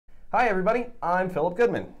Hi everybody, I'm Philip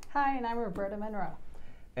Goodman. Hi, and I'm Roberta Monroe.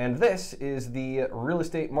 And this is the Real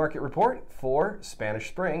Estate Market Report for Spanish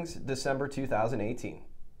Springs, December 2018.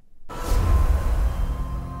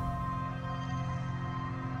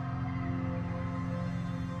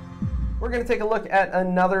 We're going to take a look at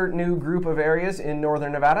another new group of areas in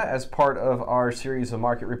northern Nevada as part of our series of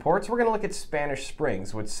market reports. We're going to look at Spanish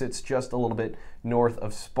Springs, which sits just a little bit north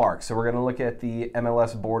of Sparks. So we're going to look at the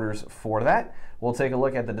MLS borders for that. We'll take a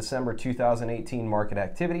look at the December 2018 market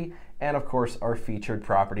activity and, of course, our featured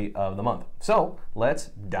property of the month. So let's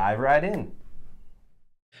dive right in.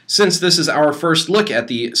 Since this is our first look at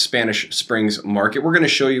the Spanish Springs market, we're going to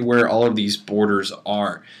show you where all of these borders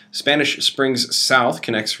are. Spanish Springs South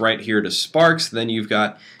connects right here to Sparks, then you've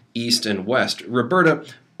got East and West. Roberta,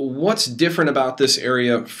 what's different about this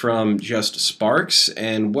area from just Sparks,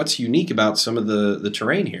 and what's unique about some of the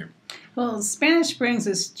terrain here? Well, Spanish Springs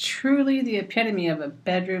is truly the epitome of a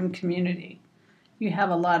bedroom community. You have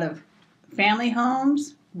a lot of family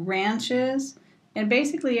homes, ranches, and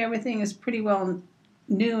basically everything is pretty well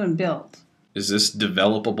new and built. Is this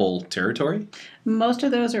developable territory? Most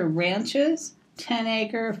of those are ranches,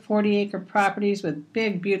 10-acre, 40-acre properties with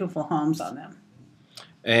big, beautiful homes on them.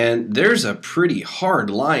 And there's a pretty hard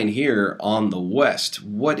line here on the west.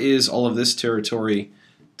 What is all of this territory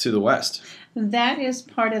to the west? That is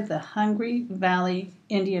part of the Hungry Valley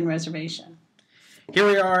Indian Reservation. Here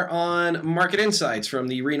we are on Market Insights from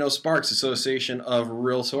the Reno Sparks Association of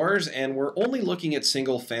Realtors, and we're only looking at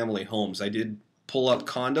single-family homes. I did pull up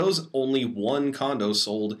condos. Only one condo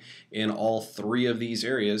sold in all three of these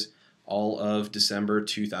areas, all of December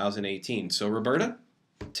 2018. So Roberta,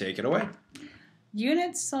 take it away.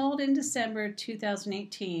 Units sold in December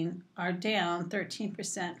 2018 are down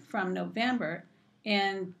 13% from November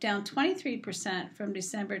and down 23% from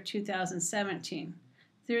December 2017.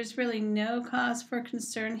 There's really no cause for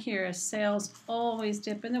concern here as sales always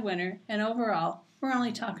dip in the winter, and overall, we're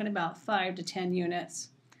only talking about 5 to 10 units.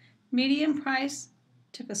 Median price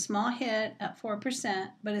took a small hit at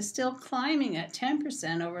 4%, but is still climbing at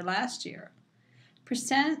 10% over last year.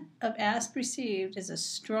 Percent of ask received is a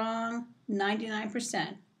strong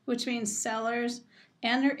 99%, which means sellers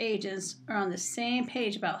and their agents are on the same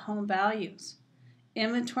page about home values.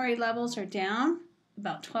 Inventory levels are down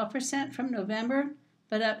about 12% from November,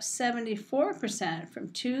 but up 74% from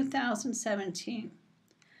 2017.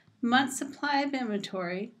 Month supply of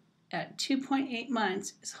inventory at 2.8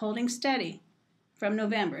 months is holding steady from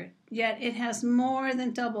November, yet it has more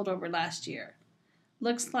than doubled over last year.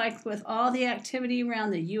 Looks like with all the activity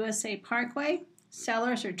around the USA Parkway,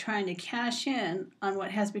 sellers are trying to cash in on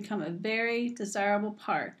what has become a very desirable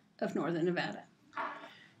part of northern Nevada.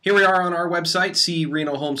 Here we are on our website,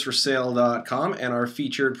 crenohomesforsale.com, and our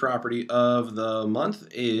featured property of the month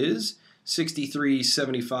is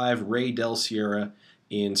 6375 Ray Del Sierra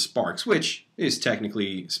in Sparks, which is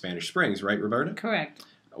technically Spanish Springs, right, Roberta? Correct.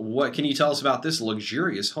 What can you tell us about this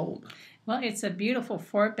luxurious home? Well, it's a beautiful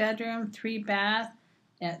 4-bedroom, 3-bath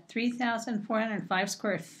at 3,405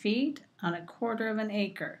 square feet on a quarter of an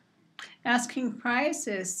acre. Asking price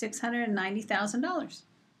is $690,000.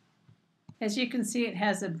 As you can see, it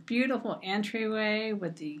has a beautiful entryway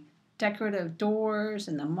with the decorative doors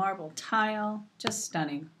and the marble tile. Just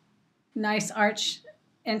stunning. Nice arch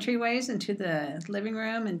entryways into the living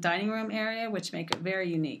room and dining room area, which make it very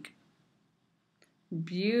unique.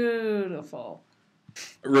 Beautiful.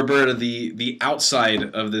 Roberta, the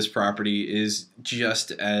outside of this property is just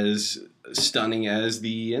as stunning as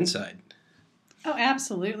the inside. Oh,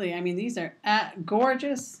 absolutely. I mean, these are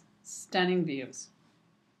gorgeous, stunning views.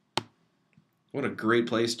 What a great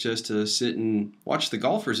place just to sit and watch the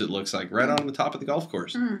golfers, it looks like, right on the top of the golf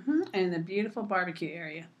course. Mm-hmm. And the beautiful barbecue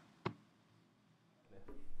area.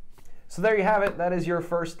 So there you have it. That is your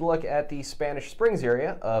first look at the Spanish Springs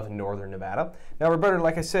area of northern Nevada. Now, Roberta,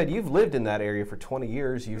 like I said, you've lived in that area for 20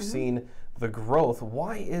 years. You've seen the growth.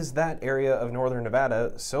 Why is that area of northern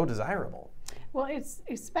Nevada so desirable? Well, it's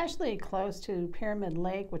especially close to Pyramid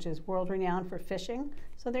Lake, which is world-renowned for fishing.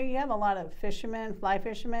 So there you have a lot of fishermen, fly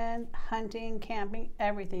fishermen, hunting, camping,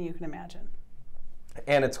 everything you can imagine.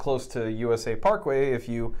 And it's close to USA Parkway if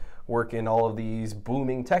you work in all of these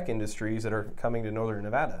booming tech industries that are coming to northern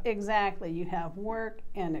Nevada. Exactly. You have work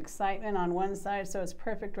and excitement on one side, so it's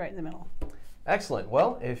perfect right in the middle. Excellent.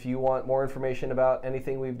 Well, if you want more information about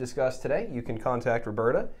anything we've discussed today, you can contact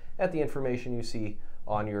Roberta at the information you see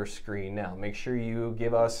on your screen now. Make sure you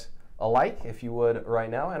give us a like if you would right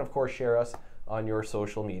now, and of course share us on your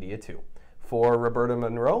social media too. For Roberta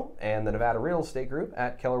Monroe and the Nevada Real Estate Group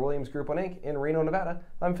at Keller Williams Group One Inc. in Reno, Nevada,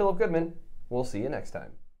 I'm Philip Goodman. We'll see you next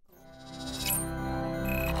time.